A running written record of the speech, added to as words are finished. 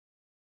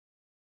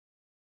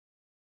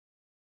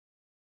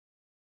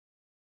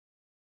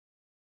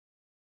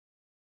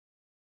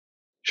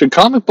Should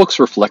comic books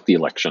reflect the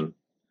election?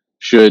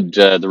 Should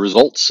the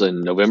results in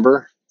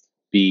November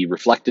be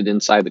reflected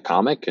inside the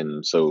comic?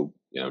 And so,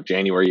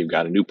 January you've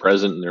got a new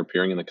president and they're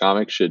appearing in the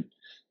comic. Should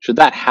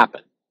that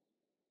happen?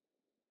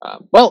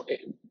 Well,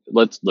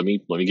 let me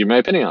give my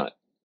opinion on it.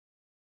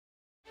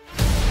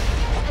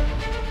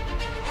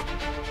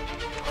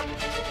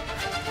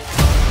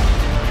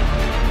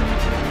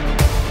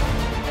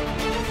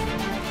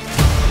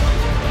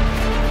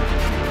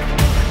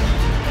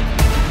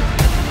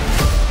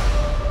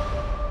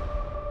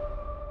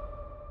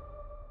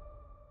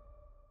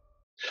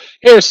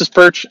 Hey, this is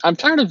Perch. I'm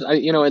tired of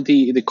at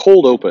the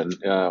cold open,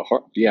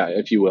 yeah,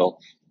 if you will.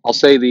 I'll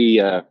say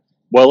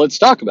well, let's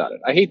talk about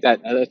it. I hate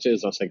that. That's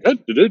just I was like,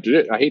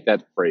 I hate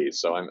that phrase.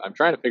 So I'm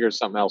trying to figure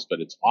something else,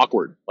 but it's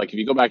awkward. Like if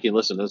you go back and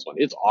listen to this one,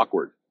 it's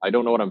awkward. I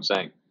don't know what I'm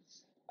saying.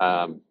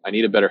 I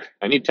need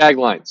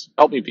taglines.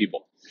 Help me,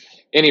 people.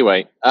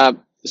 Anyway,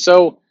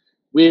 so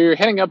we're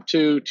heading up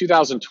to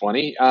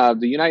 2020. The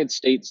United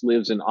States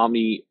lives in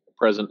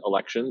omnipresent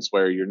elections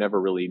where you're never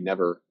really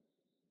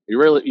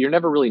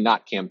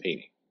not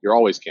campaigning. You're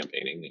always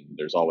campaigning, and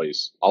there's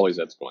always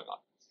that's going on.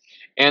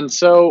 And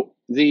so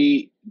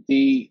the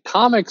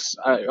comics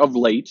of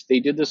late, they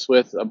did this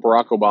with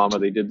Barack Obama.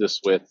 They did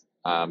this with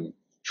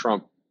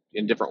Trump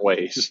in different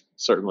ways.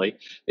 Certainly,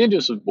 they didn't do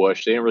this with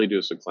Bush. They didn't really do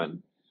this with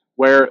Clinton.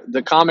 Where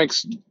the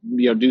comics,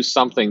 do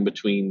something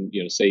between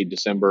say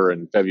December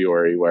and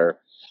February, where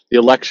the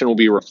election will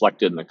be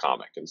reflected in the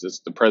comic.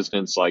 It's the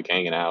president's like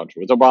hanging out.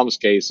 With Obama's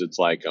case, it's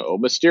like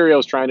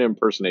Mysterio's trying to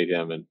impersonate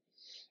him,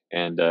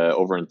 and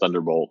over in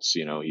Thunderbolts,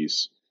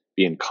 he's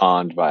being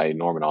conned by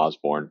Norman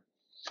Osborn.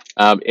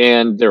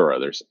 And there were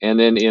others. And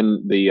then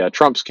in the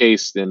Trump's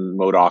case, then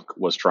MODOK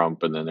was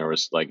Trump, and then there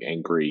was like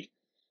angry.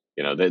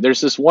 There's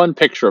this one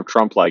picture of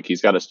Trump, like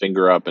he's got his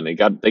finger up, and they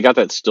got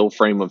that still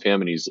frame of him,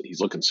 and he's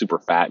looking super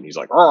fat, and he's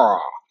like, "Rah!"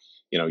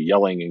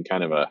 Yelling in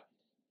kind of a,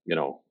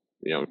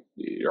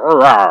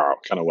 "Rah!"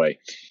 kind of way.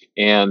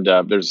 And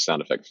there's a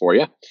sound effect for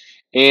you.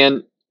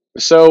 And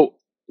so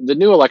the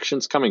new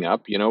election's coming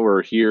up.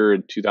 We're here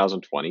in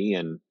 2020,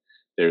 and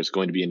there's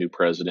going to be a new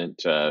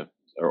president.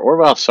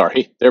 Well,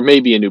 sorry, there may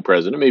be a new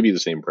president, maybe the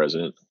same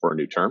president for a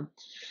new term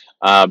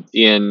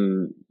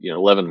in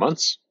 11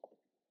 months.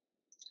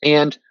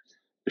 And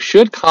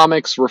should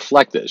comics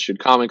reflect this? Should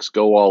comics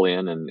go all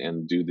in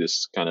and do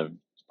this kind of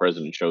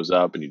president shows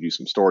up and you do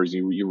some stories,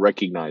 you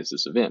recognize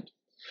this event?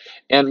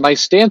 And my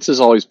stance has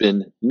always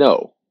been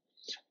no.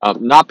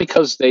 Not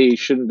because they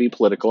shouldn't be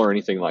political or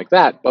anything like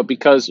that, but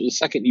because the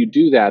second you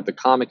do that, the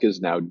comic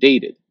is now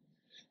dated.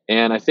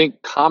 And I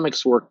think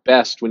comics work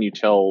best when you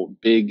tell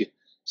big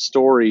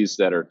stories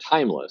that are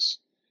timeless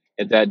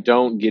and that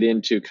don't get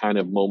into kind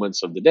of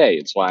moments of the day.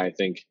 It's why I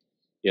think,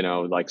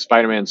 like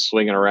Spider-Man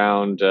swinging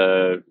around,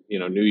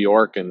 New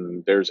York,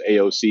 and there's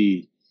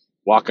AOC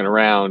walking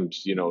around,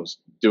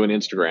 doing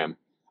Instagram.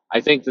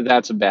 I think that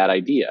that's a bad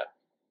idea.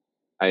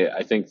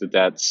 I think that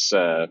that's,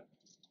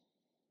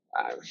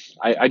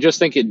 I just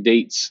think it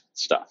dates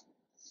stuff.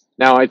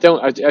 Now, I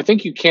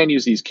think you can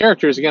use these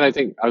characters. Again, I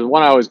think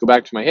one I always go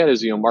back to my head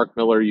is, Mark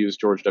Miller used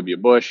George W.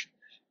 Bush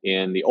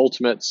in the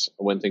Ultimates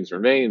when things were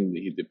made, and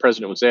the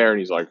president was there, and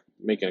he's like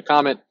making a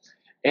comment,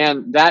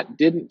 and that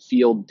didn't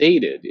feel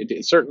dated.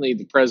 It certainly,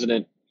 the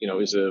president,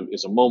 is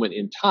a moment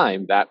in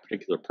time, that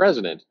particular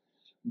president,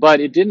 but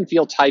it didn't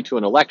feel tied to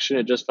an election.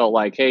 It just felt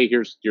like, hey,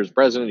 here's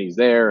president, he's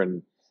there,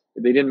 and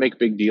they didn't make a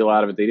big deal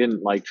out of it. They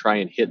didn't like try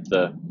and hit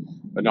the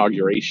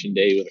inauguration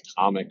day with a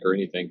comic or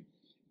anything.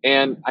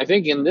 And I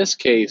think in this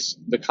case,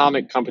 the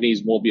comic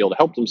companies won't be able to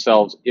help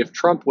themselves. If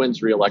Trump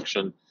wins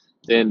re-election,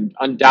 then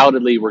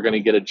undoubtedly we're going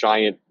to get a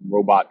giant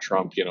robot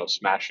Trump,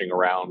 smashing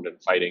around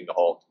and fighting the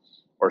Hulk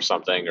or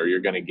something, or you're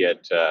going to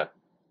get kind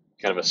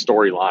of a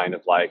storyline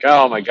of like,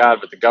 oh my God,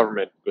 but the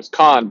government was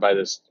conned by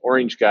this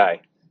orange guy.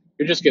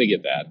 You're just going to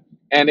get that.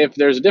 And if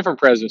there's a different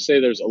president,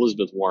 say there's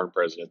Elizabeth Warren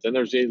president, then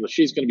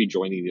she's going to be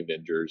joining the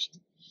Avengers.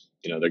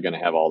 They're going to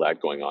have all that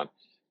going on.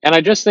 And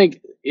I just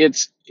think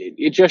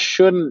it just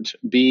shouldn't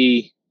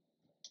be.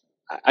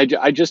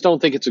 I just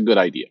don't think it's a good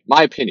idea.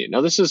 My opinion.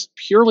 Now, this is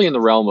purely in the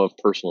realm of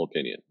personal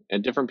opinion,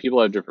 and different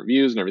people have different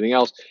views and everything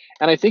else.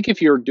 And I think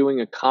if you're doing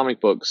a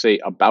comic book, say,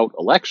 about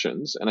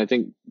elections, and I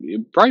think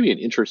it'd probably be an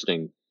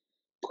interesting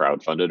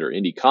crowdfunded or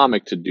indie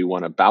comic to do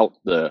one about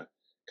the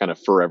kind of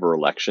forever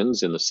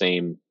elections in the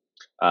same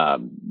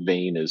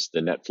vein as the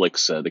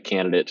Netflix, the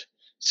Candidate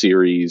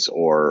series,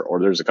 or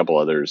there's a couple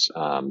others.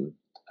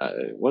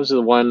 What was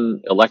the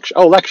one? Election?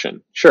 Oh,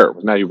 Election. Sure,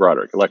 with Matthew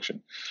Broderick.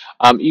 Election.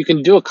 You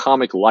can do a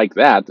comic like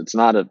that. That's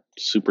not a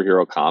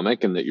superhero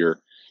comic, and that you're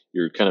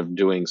kind of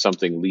doing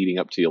something leading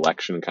up to the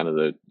election, kind of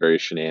the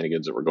various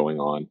shenanigans that were going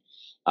on.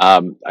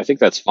 I think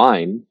that's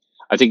fine.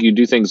 I think you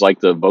do things like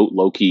the Vote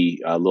Loki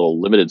little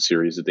limited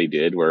series that they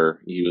did, where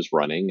he was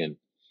running,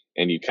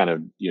 and you kind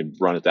of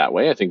run it that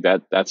way. I think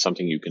that's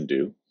something you can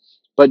do.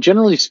 But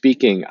generally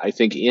speaking, I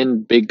think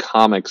in big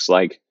comics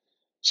like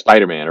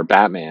Spider-Man or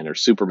Batman or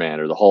Superman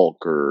or the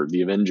Hulk or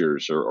the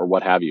Avengers or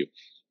what have you,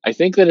 I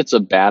think that it's a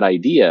bad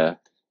idea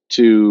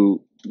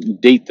to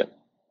date them.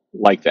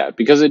 like that,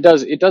 because it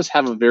does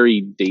have a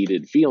very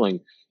dated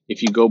feeling.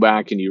 If you go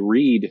back and you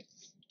read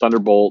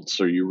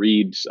Thunderbolts, or you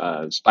read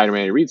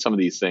Spider-Man, you read some of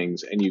these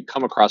things, and you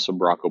come across a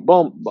Barack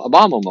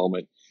Obama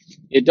moment,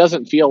 it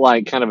doesn't feel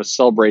like kind of a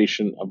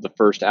celebration of the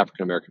first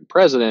African American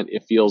president.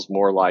 It feels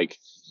more like,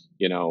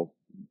 you know,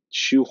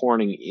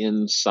 shoehorning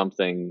in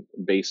something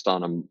based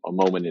on a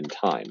moment in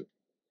time.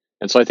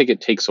 And so I think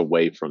it takes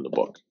away from the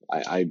book.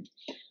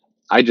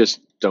 I just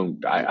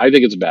don't. I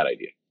think it's a bad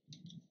idea.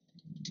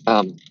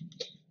 Um,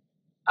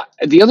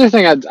 the other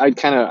thing I'd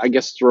kind of, I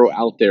guess, throw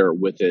out there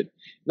with it,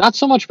 not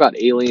so much about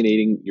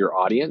alienating your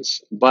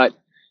audience, but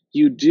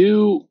you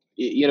do,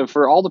 you know,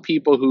 for all the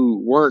people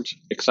who weren't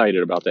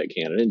excited about that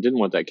candidate and didn't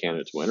want that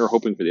candidate to win, or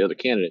hoping for the other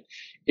candidate,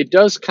 it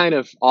does kind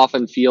of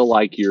often feel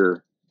like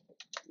you're,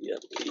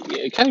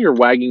 kind of, you're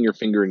wagging your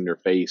finger in your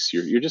face.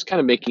 You're just kind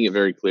of making it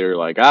very clear,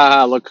 like,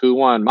 ah, look who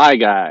won, my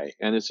guy.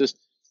 And it's just,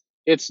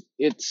 it's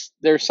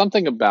there's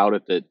something about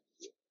it that,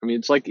 I mean,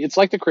 it's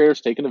like the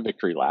creators taking a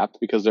victory lap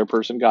because their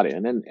person got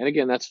in, and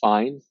again, that's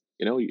fine.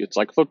 You know, it's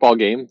like a football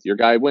game. Your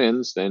guy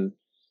wins, then,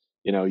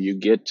 you know, you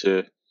get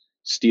to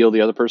steal the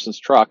other person's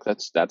truck.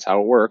 That's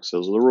how it works.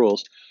 Those are the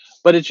rules.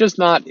 But it's just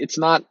not. It's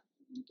not.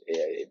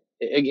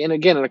 Again,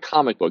 in a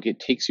comic book, it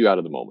takes you out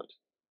of the moment.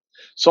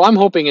 So I'm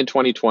hoping in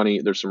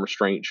 2020 there's some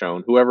restraint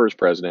shown. Whoever is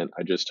president,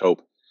 I just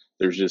hope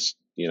there's just,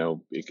 you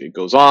know, it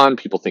goes on.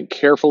 People think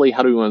carefully.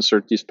 How do we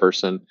insert this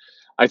person?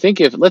 I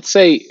think if, let's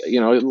say, you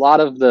know, a lot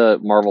of the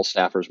Marvel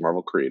staffers,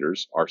 Marvel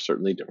creators are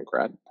certainly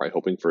Democrat, probably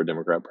hoping for a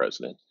Democrat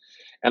president.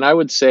 And I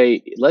would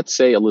say, let's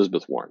say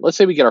Elizabeth Warren. Let's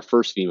say we get our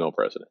first female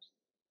president.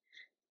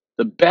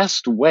 The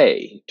best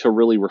way to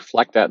really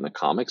reflect that in the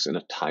comics in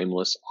a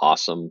timeless,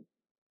 awesome,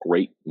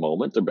 great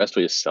moment, the best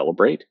way to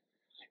celebrate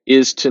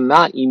is to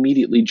not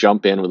immediately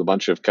jump in with a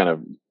bunch of kind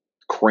of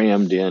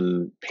crammed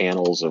in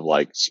panels of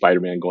like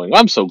Spider-Man going,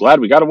 I'm so glad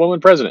we got a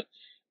woman president.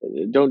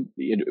 Don't,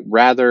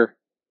 rather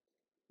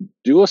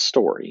do a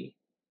story,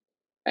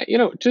 you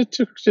know, to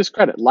just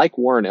credit, like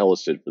Warren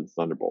Ellis did for the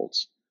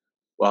Thunderbolts,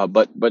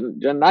 but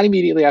not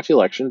immediately after the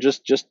election.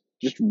 Just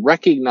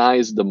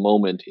recognize the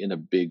moment in a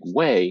big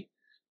way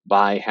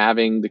by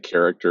having the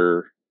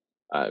character,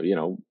 you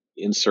know,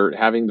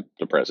 having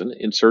the president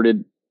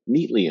inserted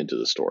neatly into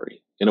the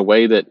story in a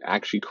way that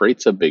actually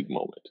creates a big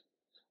moment.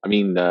 I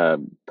mean,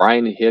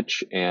 Brian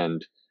Hitch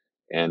and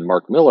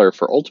Mark Miller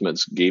for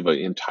Ultimates gave an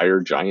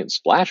entire giant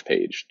splash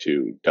page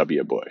to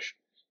W. Bush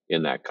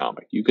in that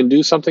comic. You can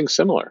do something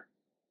similar.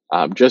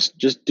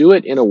 Just do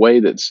it in a way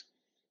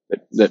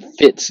that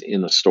fits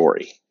in the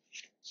story,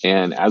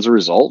 and as a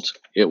result,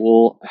 it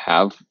will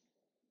have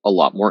a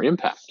lot more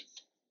impact.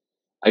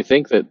 I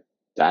think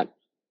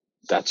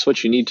that's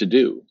what you need to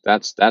do.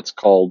 That's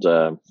called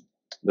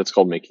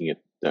making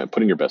it,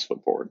 putting your best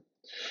foot forward.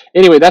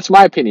 Anyway, that's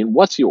my opinion.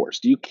 What's yours?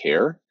 Do you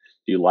care?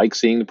 Do you like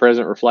seeing the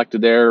president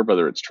reflected there,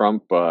 whether it's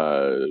Trump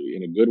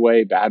in a good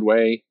way, bad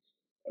way?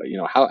 You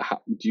know,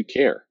 how do you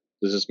care?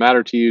 Does this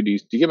matter to you? Do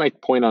you get my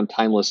point on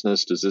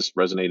timelessness? Does this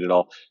resonate at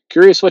all?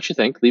 Curious what you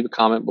think. Leave a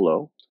comment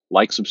below.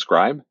 Like,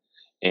 subscribe,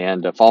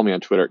 and follow me on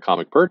Twitter at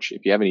Comic Perch.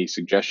 If you have any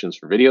suggestions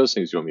for videos,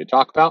 things you want me to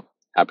talk about,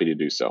 happy to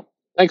do so.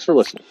 Thanks for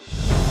listening.